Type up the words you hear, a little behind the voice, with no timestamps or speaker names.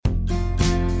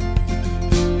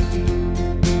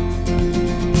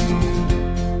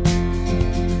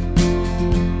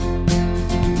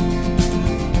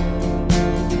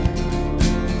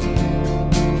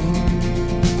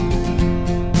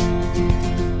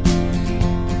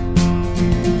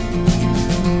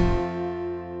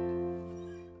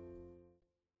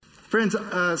Friends,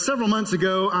 several months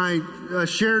ago, I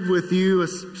shared with you a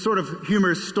sort of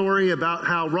humorous story about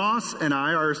how Ross and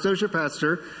I, our associate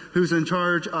pastor, who's in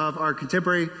charge of our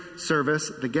contemporary service,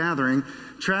 The Gathering,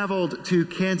 traveled to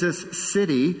Kansas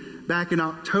City back in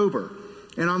October.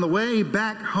 And on the way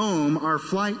back home, our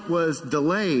flight was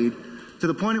delayed to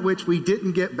the point at which we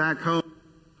didn't get back home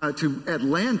to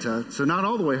Atlanta, so not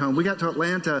all the way home. We got to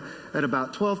Atlanta at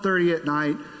about 12:30 at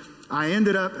night. I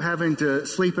ended up having to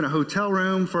sleep in a hotel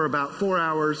room for about 4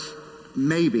 hours,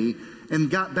 maybe, and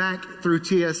got back through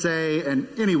TSA. And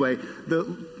anyway, the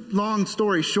long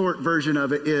story short version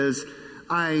of it is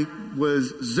I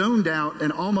was zoned out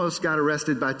and almost got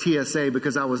arrested by TSA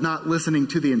because I was not listening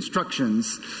to the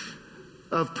instructions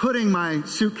of putting my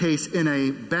suitcase in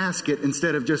a basket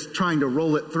instead of just trying to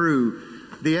roll it through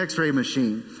the x-ray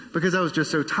machine because I was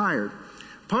just so tired.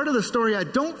 Part of the story I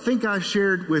don't think I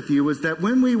shared with you was that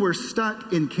when we were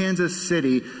stuck in Kansas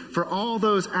City for all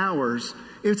those hours,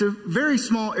 it's a very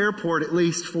small airport, at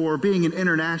least for being an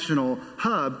international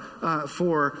hub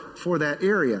for that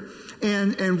area.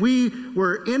 And we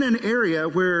were in an area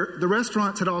where the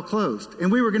restaurants had all closed, and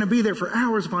we were going to be there for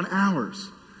hours upon hours.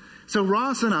 So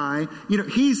Ross and I,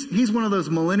 he's one of those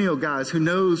millennial guys who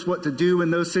knows what to do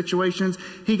in those situations.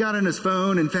 He got on his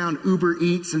phone and found Uber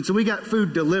Eats, and so we got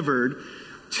food delivered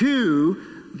to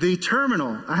the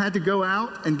terminal. I had to go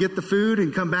out and get the food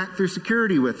and come back through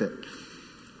security with it.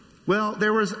 Well,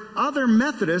 there was other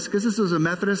Methodists, because this was a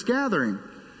Methodist gathering.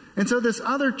 And so this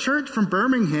other church from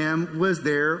Birmingham was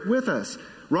there with us.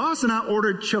 Ross and I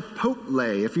ordered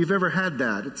Chipotle, if you've ever had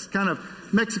that. It's kind of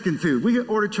Mexican food. We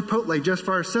ordered Chipotle just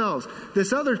for ourselves.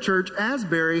 This other church,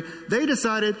 Asbury, they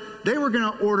decided they were going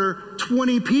to order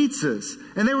 20 pizzas,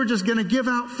 and they were just going to give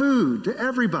out food to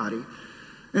everybody.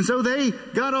 And so they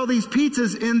got all these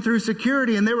pizzas in through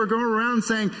security, and they were going around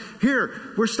saying, here,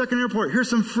 we're stuck in an airport. Here's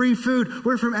some free food.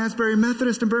 We're from Asbury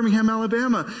Methodist in Birmingham,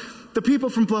 Alabama. The people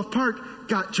from Bluff Park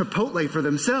got Chipotle for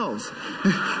themselves.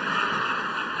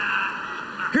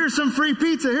 Here's some free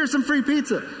pizza. Here's some free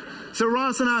pizza. So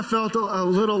Ross and I felt a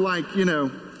little like,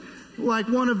 like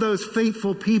one of those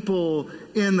faithful people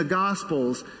in the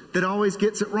Gospels that always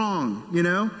gets it wrong,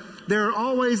 There are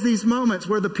always these moments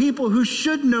where the people who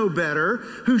should know better,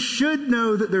 who should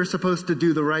know that they're supposed to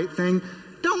do the right thing,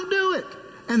 don't do it.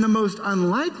 And the most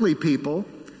unlikely people,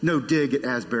 no dig at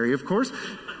Asbury, of course,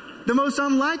 the most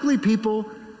unlikely people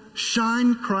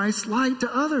shine Christ's light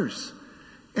to others.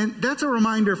 And that's a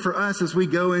reminder for us as we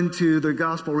go into the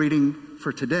gospel reading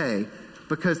for today,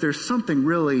 because there's something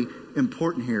really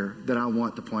important here that I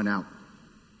want to point out.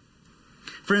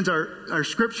 Friends, our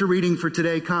scripture reading for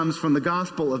today comes from the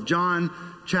Gospel of John,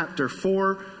 chapter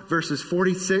 4, verses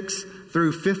 46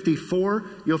 through 54.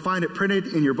 You'll find it printed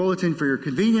in your bulletin for your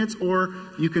convenience, or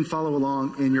you can follow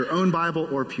along in your own Bible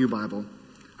or Pew Bible.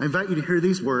 I invite you to hear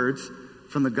these words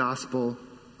from the Gospel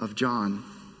of John.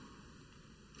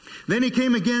 Then he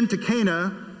came again to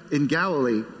Cana in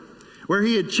Galilee, where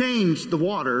he had changed the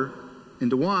water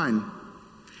into wine.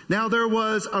 Now there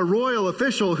was a royal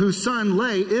official whose son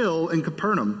lay ill in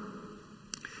Capernaum.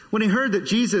 When he heard that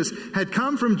Jesus had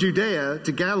come from Judea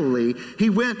to Galilee, he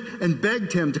went and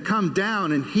begged him to come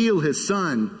down and heal his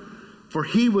son, for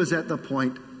he was at the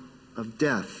point of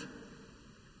death.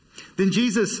 Then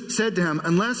Jesus said to him,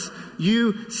 unless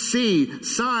you see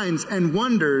signs and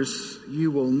wonders,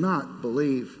 you will not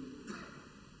believe.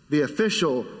 The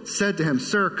official said to him,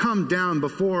 Sir, come down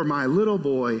before my little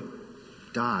boy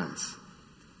dies.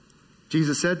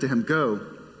 Jesus said to him, Go,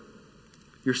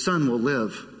 your son will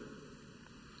live.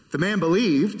 The man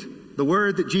believed the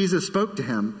word that Jesus spoke to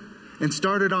him and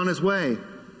started on his way.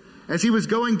 As he was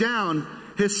going down,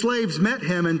 his slaves met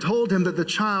him and told him that the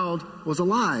child was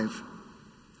alive.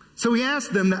 So he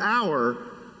asked them the hour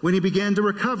when he began to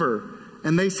recover,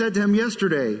 and they said to him,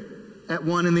 Yesterday at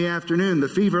 1 p.m, the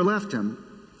fever left him.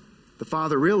 The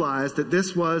father realized that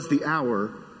this was the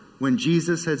hour when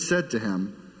Jesus had said to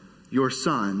him, Your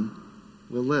son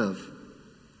will live.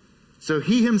 So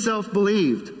he himself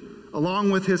believed,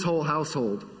 along with his whole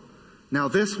household. Now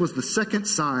this was the second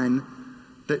sign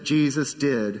that Jesus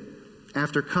did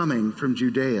after coming from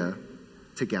Judea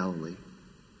to Galilee.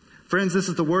 Friends, this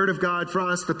is the word of God for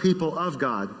us, the people of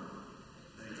God.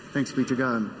 Thanks be to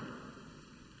God.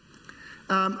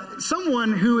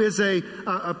 Someone who is a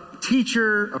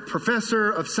teacher, a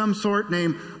professor of some sort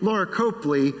named Laura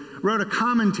Copley wrote a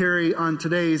commentary on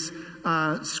today's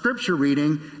scripture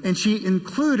reading, and she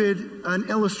included an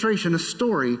illustration, a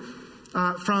story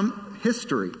from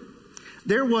history.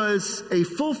 There was a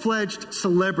full-fledged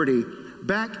celebrity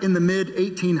back in the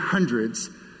mid-1800s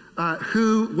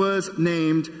who was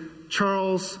named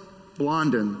Charles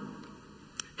Blondin.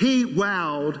 He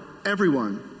wowed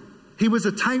everyone. He was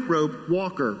a tightrope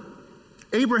walker.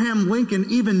 Abraham Lincoln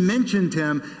even mentioned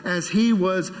him as he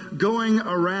was going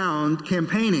around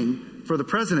campaigning for the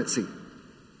presidency.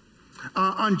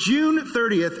 On June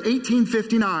 30th,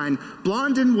 1859,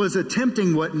 Blondin was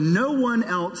attempting what no one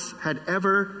else had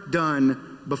ever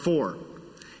done before.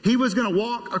 He was going to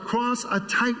walk across a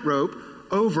tightrope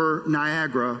over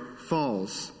Niagara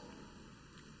Falls.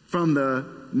 From the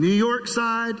New York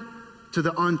side to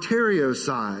the Ontario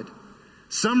side.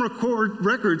 Some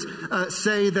records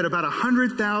say that about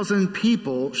 100,000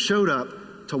 people showed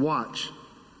up to watch.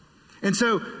 And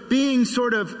so, being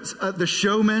sort of the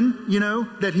showman,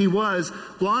 that he was,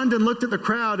 Blondin looked at the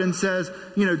crowd and says,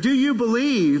 do you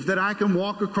believe that I can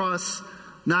walk across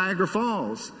Niagara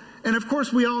Falls? And of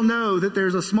course, we all know that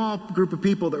there's a small group of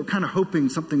people that were kind of hoping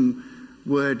something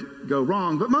would go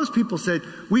wrong. But most people said,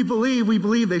 we believe, we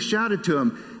believe. They shouted to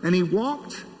him. And he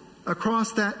walked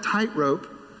across that tightrope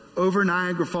over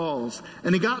Niagara Falls.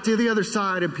 And he got to the other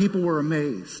side and people were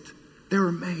amazed. They were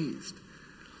amazed.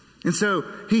 And so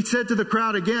he said to the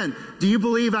crowd again, do you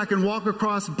believe I can walk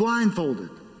across blindfolded?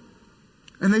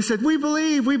 And they said, we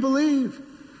believe, we believe.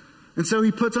 And so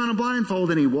he puts on a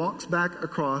blindfold and he walks back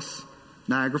across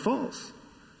Niagara Falls.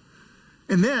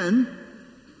 And then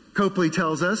Copley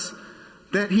tells us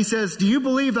that he says, do you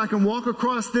believe I can walk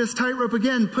across this tightrope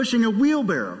again pushing a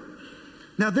wheelbarrow?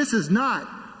 Now, this is not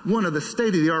one of the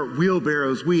state-of-the-art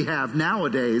wheelbarrows we have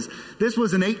nowadays. This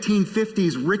was an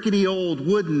 1850s rickety old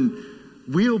wooden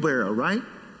wheelbarrow, right?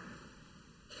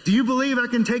 Do you believe I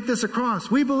can take this across?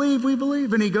 We believe, we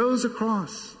believe. And he goes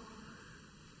across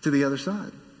to the other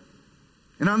side.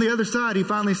 And on the other side, he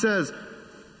finally says,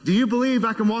 do you believe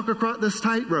I can walk across this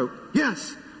tightrope?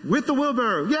 Yes. With the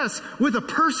wheelbarrow? Yes. With a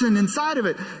person inside of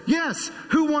it? Yes.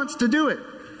 Who wants to do it?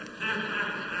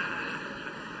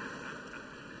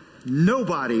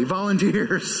 Nobody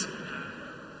volunteers.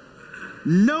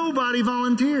 Nobody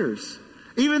volunteers.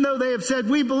 Even though they have said,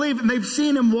 we believe, and they've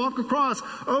seen him walk across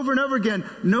over and over again,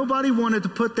 nobody wanted to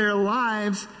put their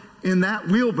lives in that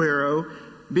wheelbarrow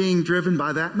being driven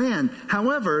by that man.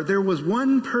 However, there was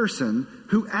one person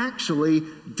who actually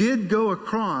did go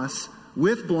across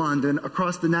with Blondin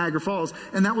across the Niagara Falls,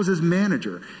 and that was his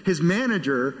manager. His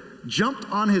manager jumped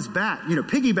on his back,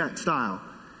 piggyback style,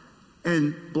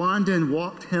 and Blondin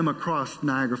walked him across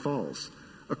Niagara Falls,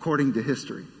 according to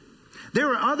history. There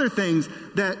were other things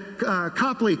that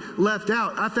Copley left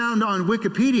out. I found on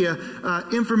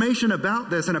Wikipedia information about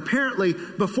this, and apparently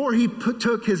before he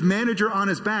took his manager on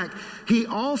his back, he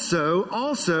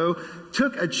also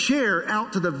took a chair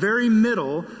out to the very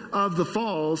middle of the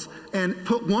falls and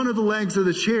put one of the legs of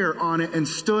the chair on it and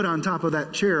stood on top of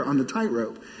that chair on the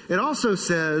tightrope. It also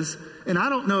says, and I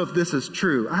don't know if this is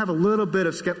true, I have a little bit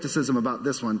of skepticism about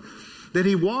this one, that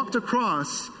he walked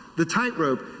across the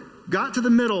tightrope, got to the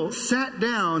middle, sat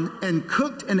down, and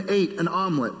cooked and ate an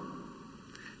omelet.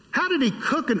 How did he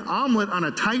cook an omelet on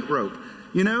a tightrope?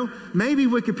 Maybe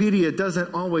Wikipedia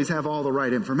doesn't always have all the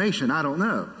right information. I don't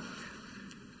know.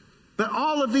 But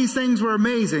all of these things were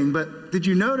amazing. But did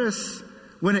you notice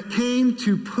when it came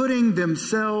to putting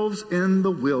themselves in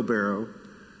the wheelbarrow,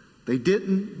 they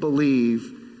didn't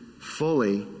believe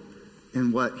fully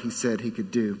in what he said he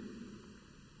could do.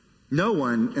 No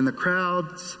one in the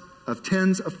crowds of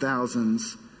tens of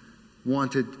thousands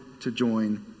wanted to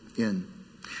join in.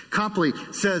 Copley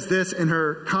says this in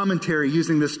her commentary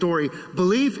using this story.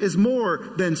 Belief is more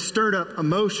than stirred up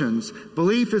emotions.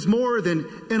 Belief is more than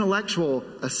intellectual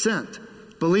assent.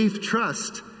 Belief,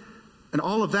 trust, and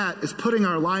all of that is putting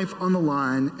our life on the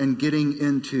line and getting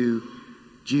into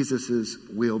Jesus's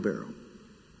wheelbarrow.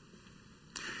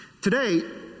 Today,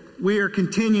 we are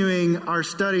continuing our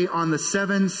study on the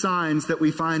 7 signs that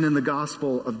we find in the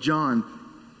Gospel of John.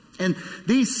 And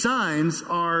these signs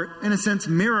are, in a sense,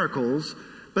 miracles,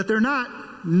 but they're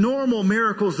not normal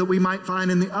miracles that we might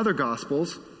find in the other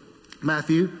Gospels,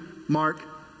 Matthew, Mark,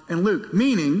 and Luke.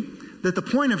 Meaning that the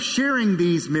point of sharing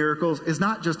these miracles is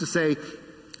not just to say,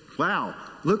 wow,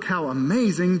 look how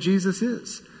amazing Jesus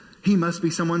is. He must be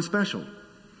someone special.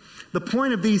 The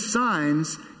point of these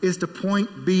signs is to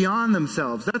point beyond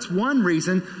themselves. That's one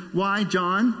reason why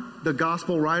John, the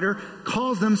gospel writer,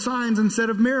 calls them signs instead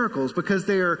of miracles, because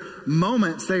they are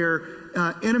moments, they are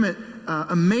intimate,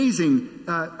 amazing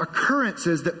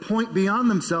occurrences that point beyond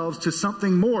themselves to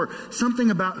something more, something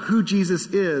about who Jesus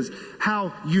is,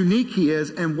 how unique he is,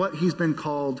 and what he's been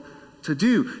called to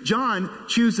do. John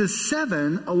chooses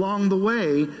 7 along the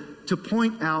way to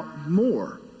point out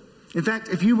more. In fact,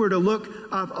 if you were to look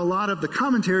up a lot of the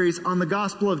commentaries on the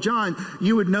Gospel of John,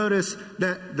 you would notice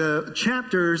that the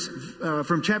chapters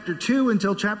from chapter 2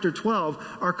 until chapter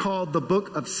 12 are called the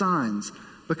Book of Signs,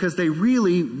 because they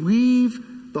really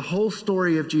weave the whole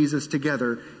story of Jesus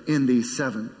together in these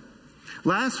 7.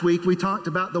 Last week, we talked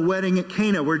about the wedding at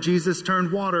Cana where Jesus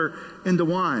turned water into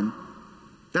wine.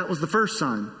 That was the first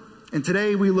sign. And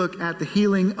today we look at the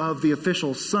healing of the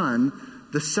official son,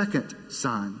 the second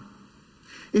sign.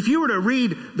 If you were to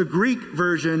read the Greek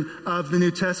version of the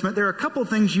New Testament, there are a couple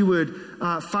things you would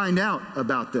find out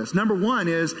about this. Number one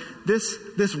is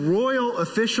this royal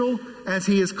official, as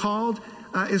he is called,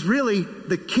 is really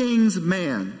the king's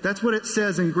man. That's what it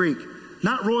says in Greek.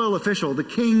 Not royal official, the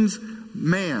king's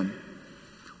man.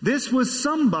 This was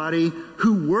somebody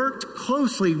who worked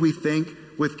closely, we think,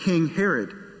 with King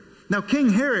Herod. Now, King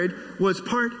Herod was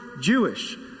part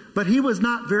Jewish, but he was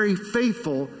not very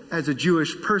faithful as a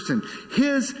Jewish person.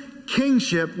 His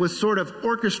kingship was sort of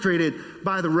orchestrated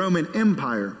by the Roman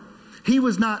Empire. He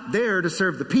was not there to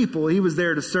serve the people. He was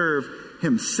there to serve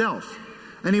himself.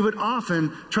 And he would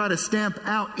often try to stamp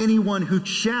out anyone who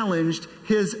challenged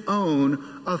his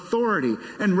own authority.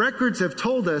 And records have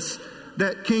told us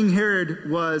that King Herod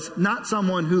was not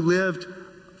someone who lived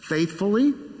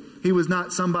faithfully. He was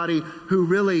not somebody who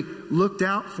really looked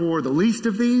out for the least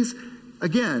of these.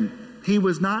 Again, he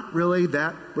was not really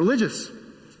that religious,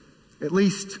 at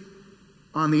least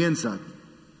on the inside.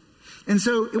 And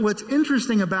so what's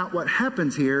interesting about what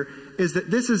happens here is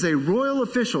that this is a royal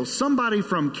official, somebody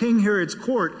from King Herod's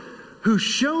court, who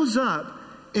shows up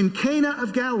in Cana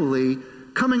of Galilee,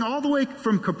 coming all the way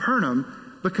from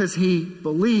Capernaum, because he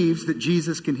believes that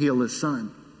Jesus can heal his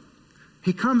son.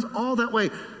 He comes all that way,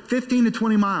 15 to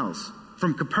 20 miles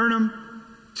from Capernaum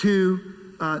to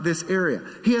this area.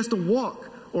 He has to walk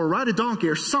or ride a donkey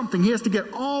or something. He has to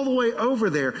get all the way over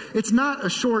there. It's not a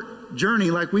short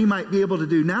journey like we might be able to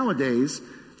do nowadays,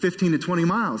 15 to 20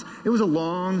 miles. It was a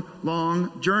long,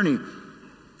 long journey.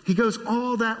 He goes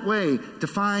all that way to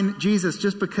find Jesus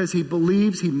just because he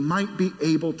believes he might be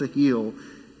able to heal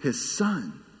his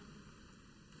son.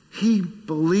 He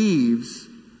believes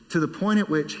to the point at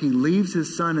which he leaves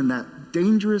his son in that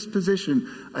dangerous position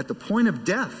at the point of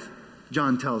death,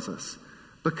 John tells us,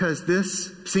 because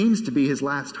this seems to be his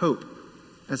last hope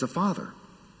as a father.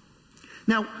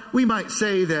 Now, we might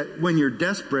say that when you're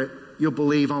desperate, you'll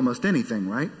believe almost anything,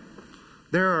 right?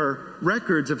 There are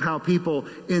records of how people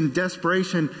in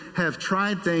desperation have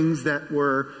tried things that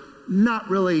were not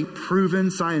really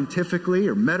proven scientifically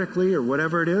or medically or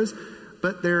whatever it is,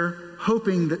 but they're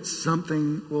hoping that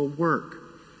something will work.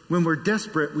 When we're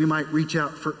desperate, we might reach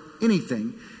out for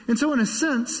anything. And so in a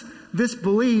sense, this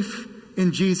belief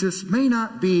in Jesus may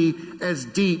not be as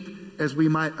deep as we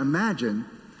might imagine,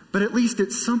 but at least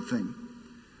it's something.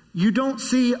 You don't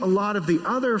see a lot of the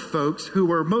other folks who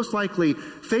were most likely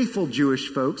faithful Jewish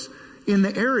folks in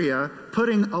the area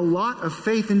putting a lot of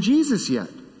faith in Jesus yet.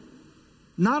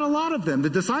 Not a lot of them. The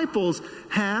disciples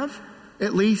have,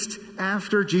 at least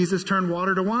after Jesus turned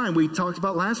water to wine. We talked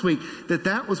about last week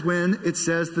that was when it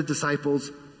says the disciples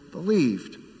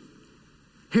believed.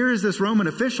 Here is this Roman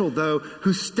official, though,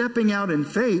 who's stepping out in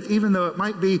faith, even though it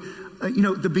might be,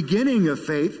 the beginning of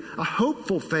faith, a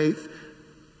hopeful faith,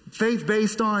 faith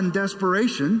based on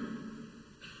desperation,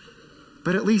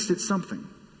 but at least it's something.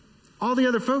 All the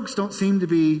other folks don't seem to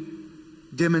be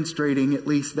demonstrating at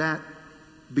least that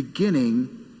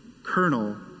beginning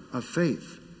kernel of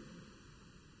faith.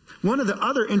 One of the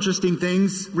other interesting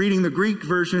things, reading the Greek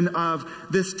version of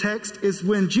this text, is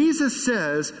when Jesus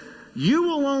says, "You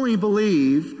will only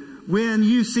believe when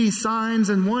you see signs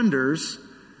and wonders,"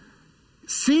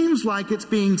 seems like it's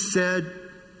being said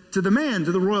to the man,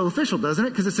 to the royal official, doesn't it?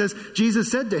 Because it says, Jesus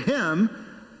said to him,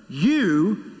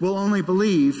 "You will only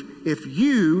believe if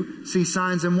you see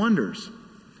signs and wonders."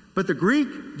 But the Greek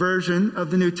version of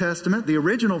the New Testament, the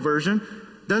original version,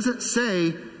 doesn't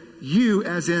say you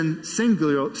as in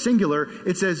singular,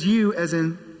 it says you as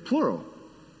in plural.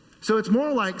 So it's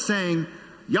more like saying,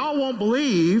 y'all won't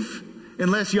believe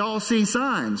unless y'all see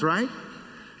signs, right?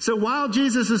 So while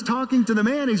Jesus is talking to the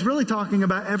man, he's really talking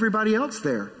about everybody else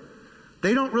there.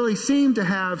 They don't really seem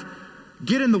to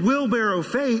get in the wheelbarrow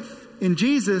faith in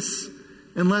Jesus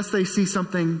unless they see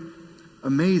something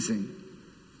amazing.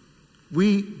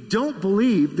 We don't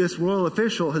believe this royal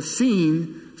official has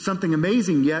seen something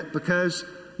amazing yet because,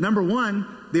 number one,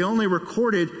 the only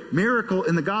recorded miracle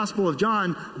in the Gospel of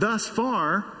John thus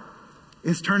far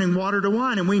is turning water to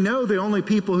wine. And we know the only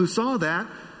people who saw that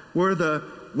were the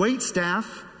waitstaff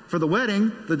for the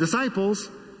wedding, the disciples,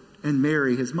 and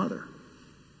Mary, his mother.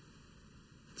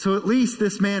 So at least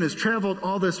this man has traveled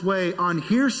all this way on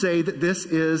hearsay that this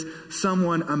is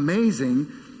someone amazing.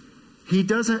 He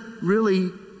doesn't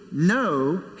really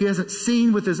know, he hasn't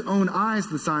seen with his own eyes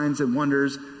the signs and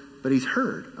wonders, but he's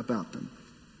heard about them.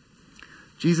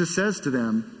 Jesus says to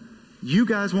them, you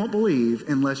guys won't believe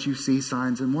unless you see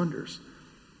signs and wonders.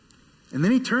 And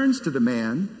then he turns to the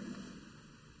man,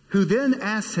 who then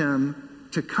asks him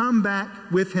to come back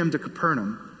with him to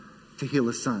Capernaum to heal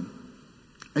his son.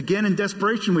 Again, in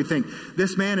desperation, we think,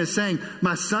 this man is saying,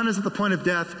 my son is at the point of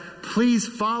death. Please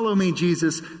follow me,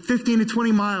 Jesus, 15 to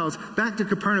 20 miles back to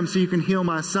Capernaum so you can heal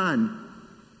my son.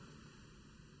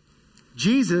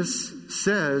 Jesus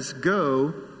says,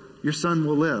 go, your son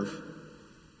will live.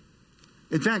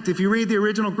 In fact, if you read the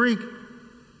original Greek,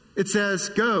 it says,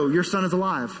 go, your son is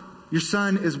alive. Your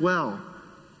son is well.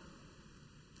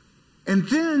 And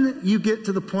then you get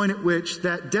to the point at which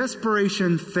that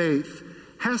desperation faith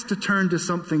has to turn to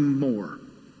something more.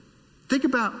 Think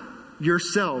about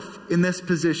yourself in this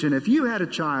position. If you had a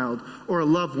child or a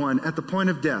loved one at the point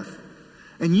of death,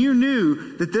 and you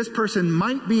knew that this person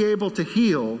might be able to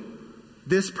heal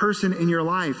this person in your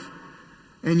life,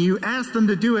 and you asked them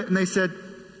to do it, and they said,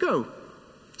 go,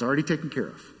 it's already taken care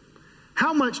of.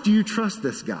 How much do you trust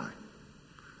this guy?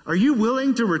 Are you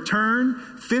willing to return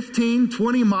 15,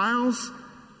 20 miles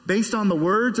based on the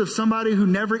words of somebody who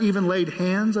never even laid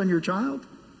hands on your child?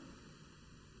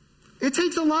 It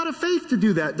takes a lot of faith to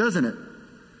do that, doesn't it?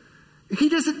 He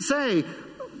doesn't say,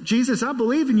 Jesus, I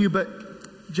believe in you,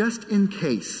 but just in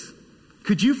case,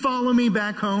 could you follow me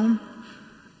back home?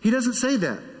 He doesn't say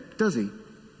that, does he?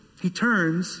 He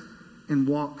turns and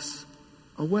walks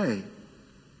away.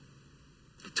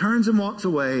 He turns and walks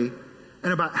away,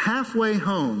 and about halfway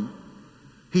home,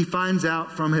 he finds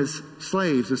out from his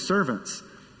slaves, his servants,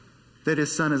 that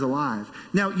his son is alive.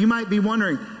 Now, you might be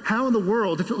wondering, how in the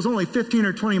world, if it was only 15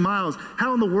 or 20 miles,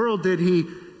 how in the world did he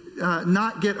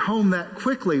not get home that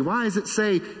quickly? Why does it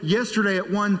say yesterday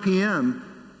at 1 p.m.,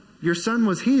 your son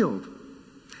was healed?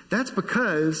 That's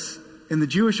because in the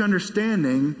Jewish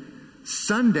understanding,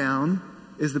 sundown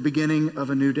is the beginning of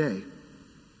a new day.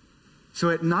 So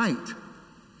at night,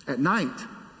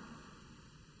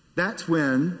 that's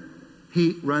when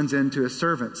he runs into his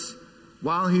servants.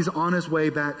 While he's on his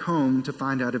way back home to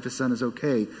find out if his son is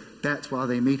okay, that's why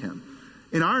they meet him.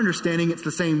 In our understanding, it's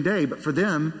the same day, but for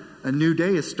them, a new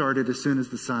day is started as soon as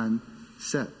the sun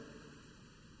set.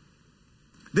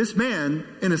 This man,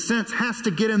 in a sense, has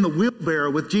to get in the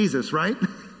wheelbarrow with Jesus, right?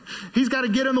 He's got to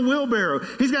get in the wheelbarrow.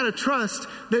 He's got to trust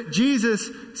that Jesus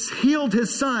healed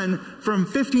his son from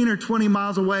 15 or 20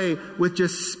 miles away with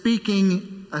just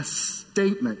speaking a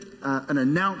statement, an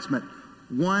announcement,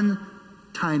 one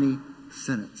tiny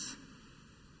sentence.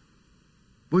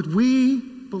 Would we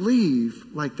believe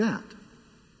like that?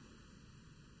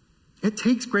 It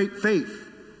takes great faith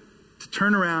to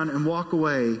turn around and walk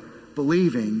away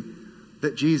believing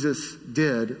that Jesus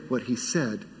did what he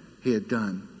said he had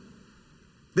done.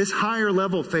 This higher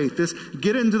level faith, this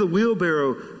get into the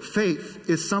wheelbarrow faith,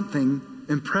 is something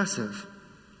impressive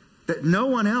that no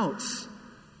one else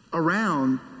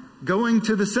around going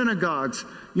to the synagogues,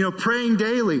 praying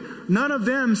daily, none of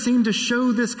them seem to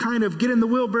show this kind of get in the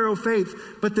wheelbarrow faith,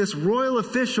 but this royal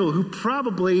official who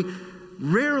probably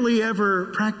rarely ever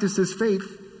practices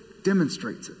faith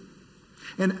demonstrates it.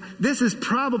 And this is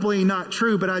probably not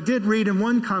true, but I did read in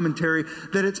one commentary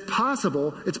that it's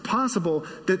possible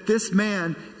that this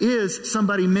man is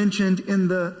somebody mentioned in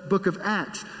the book of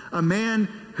Acts, a man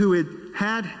who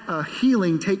had a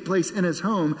healing take place in his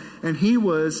home, and he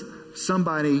was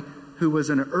somebody who was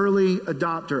an early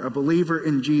adopter, a believer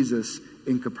in Jesus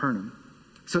in Capernaum.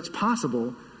 So it's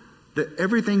possible that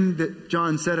everything that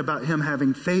John said about him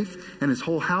having faith and his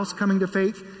whole house coming to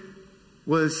faith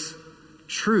was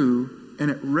true, and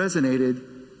it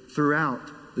resonated throughout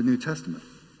the New Testament.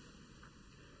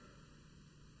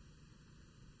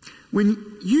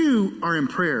 When you are in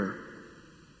prayer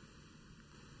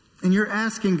and you're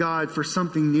asking God for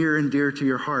something near and dear to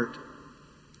your heart,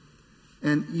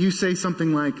 and you say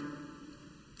something like,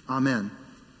 Amen.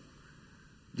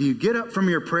 Do you get up from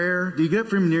your prayer? Do you get up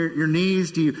from your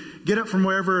knees? Do you get up from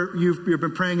wherever you've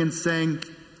been praying and saying,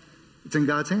 it's in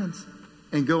God's hands,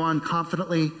 and go on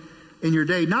confidently in your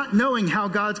day, not knowing how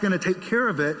God's going to take care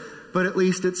of it, but at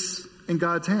least it's in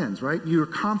God's hands, right? You're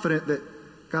confident that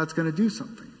God's going to do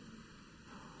something.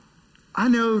 I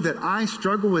know that I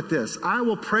struggle with this. I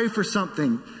will pray for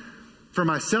something for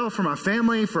myself, for my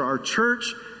family, for our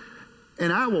church,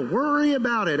 and I will worry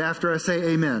about it after I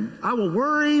say amen. I will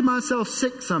worry myself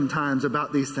sick sometimes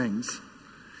about these things.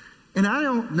 And I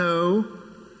don't know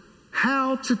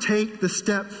how to take the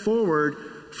step forward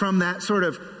from that sort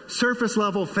of surface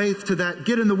level faith to that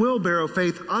get in the wheelbarrow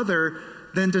faith, other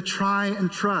than to try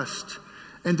and trust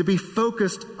and to be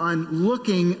focused on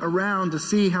looking around to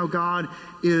see how God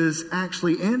is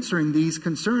actually answering these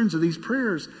concerns or these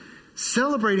prayers,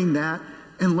 celebrating that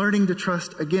and learning to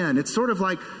trust again. It's sort of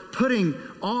like putting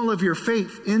all of your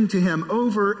faith into him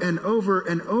over and over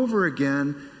and over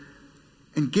again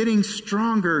and getting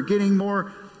stronger, getting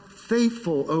more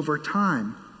faithful over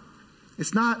time.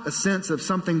 It's not a sense of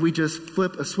something we just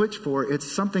flip a switch for. It's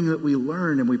something that we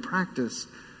learn and we practice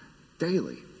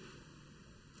daily.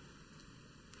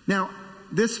 Now,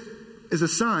 this is a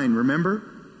sign, remember?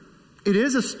 It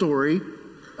is a story,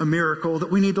 a miracle that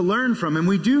we need to learn from, and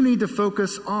we do need to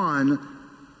focus on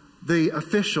the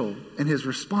official and his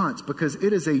response, because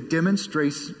it is a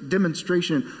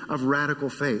demonstration of radical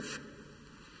faith.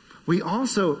 We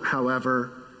also,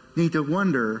 however, need to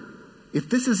wonder, if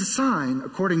this is a sign,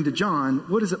 according to John,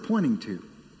 what is it pointing to?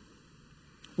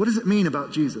 What does it mean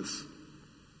about Jesus?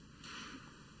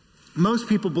 Most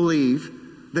people believe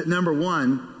that, number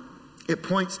one, it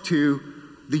points to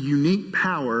the unique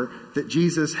power that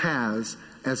Jesus has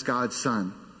as God's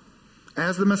Son.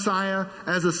 As the Messiah,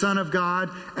 as the Son of God,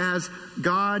 as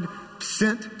God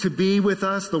sent to be with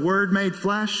us, the Word made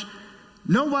flesh,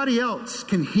 nobody else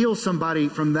can heal somebody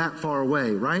from that far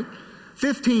away, right?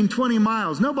 15, 20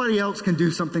 miles. Nobody else can do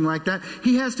something like that.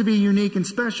 He has to be unique and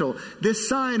special. This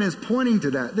sign is pointing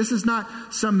to that. This is not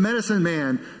some medicine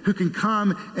man who can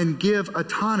come and give a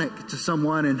tonic to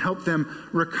someone and help them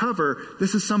recover.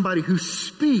 This is somebody who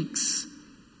speaks,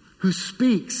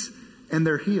 and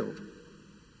they're healed.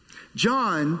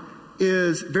 John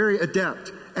is very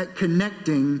adept at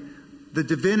connecting the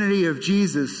divinity of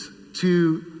Jesus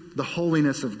to the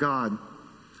holiness of God.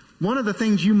 One of the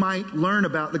things you might learn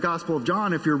about the Gospel of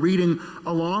John, if you're reading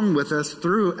along with us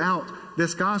throughout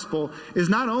this Gospel, is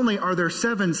not only are there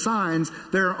 7 signs,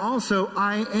 there are also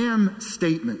I am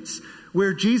statements,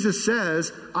 where Jesus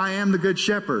says, I am the good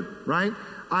shepherd, right?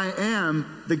 I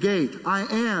am the gate. I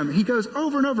am. He goes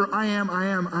over and over, I am, I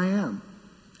am, I am.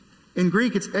 In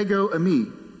Greek, it's ego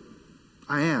eimi.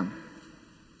 I am.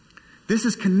 This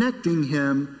is connecting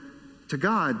him to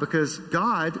God, because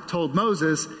God told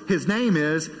Moses his name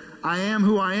is I am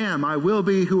who I am. I will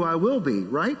be who I will be,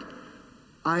 right?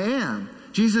 I am.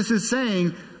 Jesus is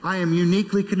saying, I am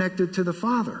uniquely connected to the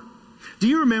Father. Do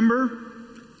you remember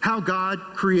how God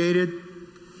created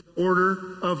the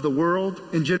order of the world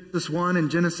in Genesis 1 and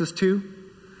Genesis 2?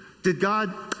 Did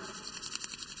God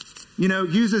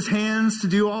use his hands to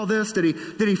do all this? Did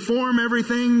he form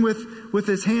everything with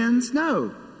his hands?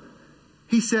 No.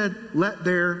 He said, let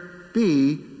there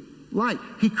be light.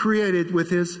 He created with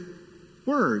his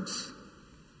words.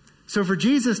 So for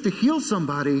Jesus to heal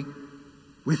somebody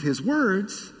with his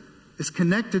words is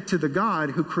connected to the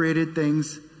God who created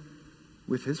things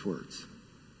with his words.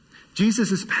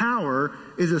 Jesus' power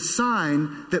is a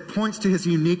sign that points to his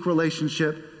unique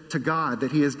relationship to God,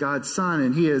 that he is God's Son,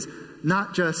 and he is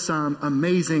not just some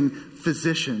amazing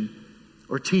physician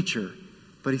or teacher,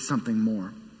 but he's something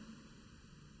more.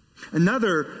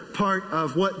 Another part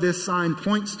of what this sign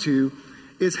points to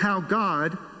is how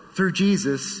God, through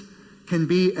Jesus, can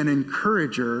be an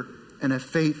encourager and a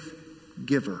faith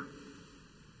giver.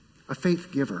 A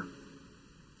faith giver.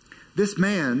 This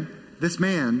man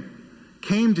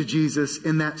came to Jesus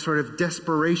in that sort of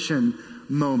desperation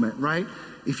moment, right?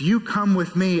 If you come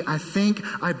with me, I think,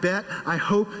 I bet, I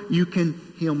hope you can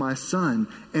heal my son.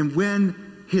 And when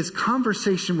his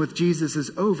conversation with Jesus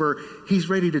is over, he's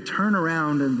ready to turn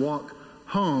around and walk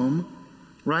home,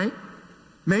 right?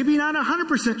 Maybe not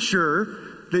 100% sure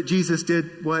that Jesus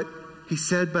did what he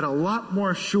said, but a lot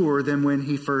more sure than when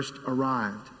he first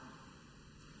arrived.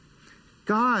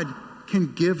 God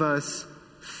can give us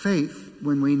faith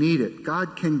when we need it.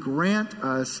 God can grant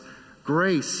us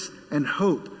grace and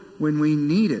hope when we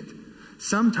need it.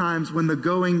 Sometimes when the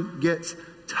going gets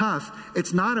tough,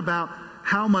 it's not about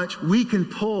how much we can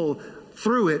pull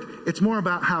through it. It's more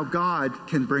about how God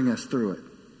can bring us through it.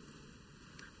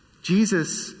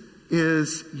 Jesus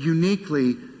is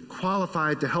uniquely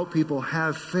qualified to help people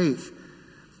have faith.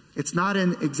 It's not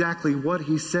in exactly what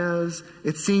he says.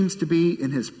 It seems to be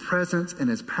in his presence and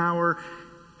his power,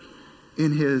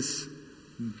 in his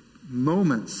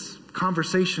moments,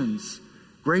 conversations,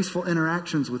 graceful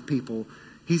interactions with people.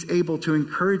 He's able to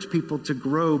encourage people to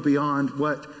grow beyond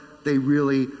what they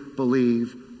really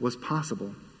believe was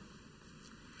possible.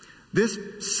 This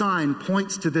sign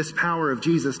points to this power of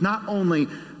Jesus, not only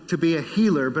to be a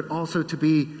healer, but also to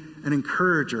be an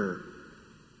encourager.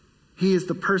 He is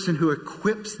the person who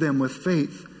equips them with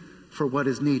faith for what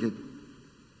is needed.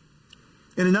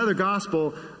 In another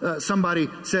gospel, somebody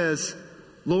says,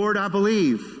 Lord, I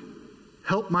believe,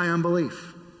 help my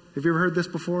unbelief. Have you ever heard this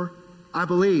before? I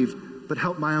believe, but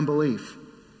help my unbelief.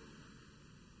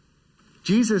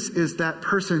 Jesus is that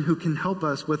person who can help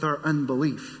us with our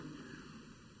unbelief.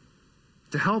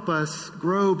 to help us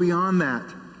grow beyond that,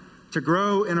 to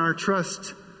grow in our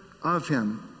trust of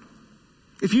him.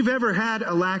 If you've ever had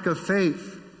a lack of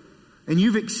faith and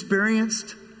you've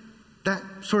experienced that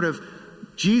sort of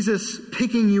Jesus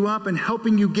picking you up and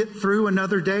helping you get through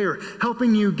another day or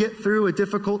helping you get through a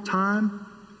difficult time,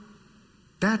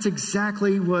 that's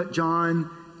exactly what John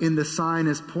in the sign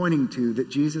is pointing to, that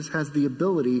Jesus has the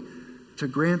ability to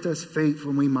grant us faith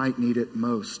when we might need it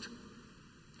most.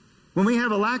 When we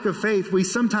have a lack of faith, we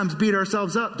sometimes beat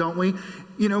ourselves up, don't we?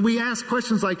 We ask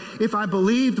questions like, if I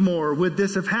believed more, would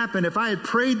this have happened? If I had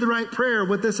prayed the right prayer,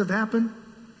 would this have happened?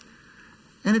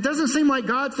 And it doesn't seem like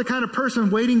God's the kind of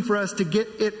person waiting for us to get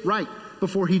it right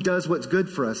before he does what's good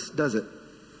for us, does it?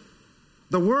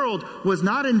 The world was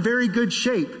not in very good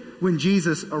shape when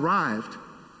Jesus arrived.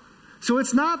 So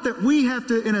it's not that we have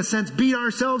to, in a sense, beat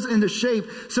ourselves into shape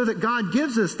so that God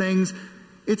gives us things.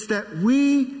 It's that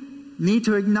we need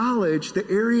to acknowledge the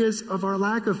areas of our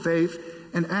lack of faith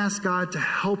and ask God to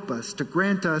help us, to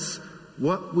grant us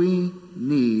what we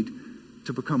need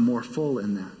to become more full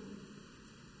in that.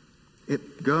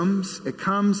 It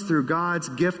comes through God's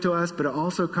gift to us, but it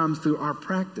also comes through our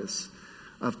practice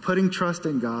of putting trust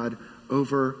in God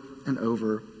over and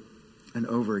over and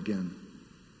over again.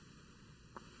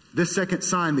 This second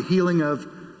sign, the healing of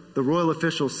the royal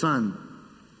official's son,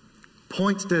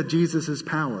 points to Jesus'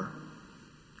 power.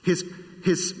 His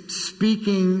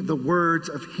speaking the words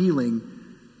of healing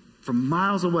from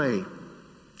miles away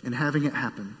and having it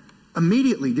happen.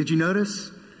 Immediately, did you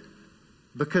notice?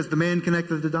 Because the man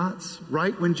connected the dots.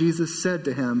 Right when Jesus said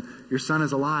to him, your son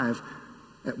is alive,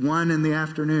 at 1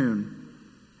 p.m,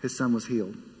 his son was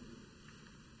healed.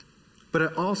 But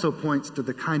it also points to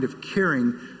the kind of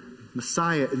caring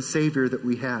Messiah and Savior that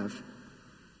we have,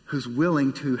 who's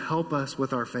willing to help us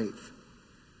with our faith,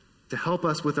 to help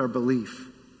us with our belief,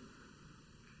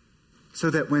 so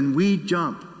that when we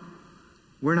jump,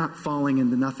 we're not falling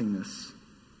into nothingness.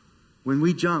 When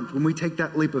we jump, when we take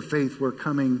that leap of faith, we're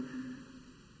coming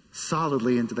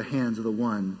solidly into the hands of the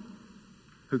one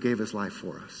who gave his life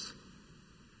for us.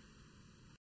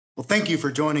 Well, thank you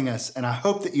for joining us, and I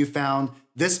hope that you found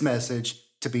this message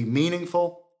to be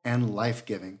meaningful and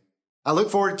life-giving. I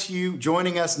look forward to you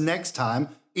joining us next time,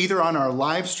 either on our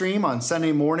live stream on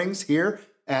Sunday mornings here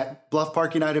at Bluff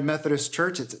Park United Methodist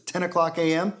Church. It's at 10 o'clock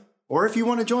a.m., or if you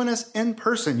want to join us in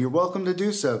person, you're welcome to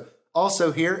do so.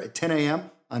 Also here at 10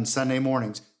 a.m. on Sunday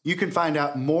mornings. You can find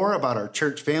out more about our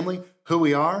church family, who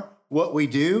we are, what we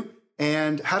do,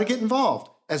 and how to get involved,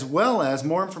 as well as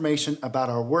more information about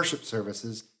our worship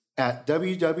services at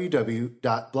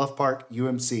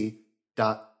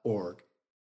www.bluffparkumc.org.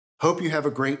 Hope you have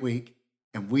a great week,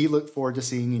 and we look forward to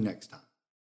seeing you next time.